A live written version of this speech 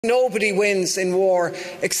Nobody wins in war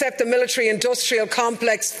except the military-industrial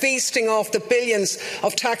complex feasting off the billions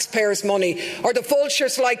of taxpayers' money, or the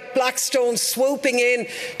vultures like Blackstone swooping in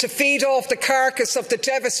to feed off the carcass of the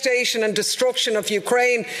devastation and destruction of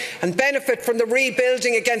Ukraine and benefit from the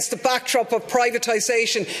rebuilding against the backdrop of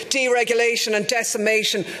privatisation, deregulation and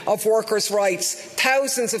decimation of workers' rights.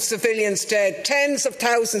 Thousands of civilians dead, tens of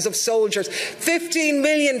thousands of soldiers, 15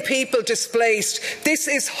 million people displaced. This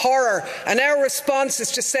is horror, and our response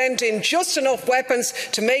is to send in just enough weapons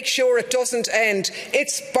to make sure it doesn't end.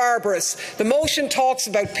 It's barbarous. The motion talks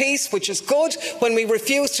about peace, which is good, when we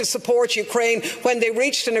refused to support Ukraine when they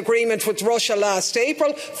reached an agreement with Russia last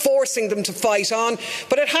April, forcing them to fight on.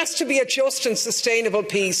 But it has to be a just and sustainable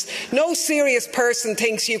peace. No serious person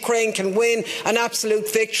thinks Ukraine can win an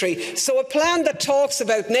absolute victory. So a plan that talks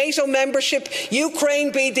about NATO membership,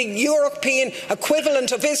 Ukraine being the European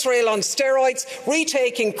equivalent of Israel on steroids,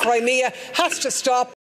 retaking Crimea, has to stop.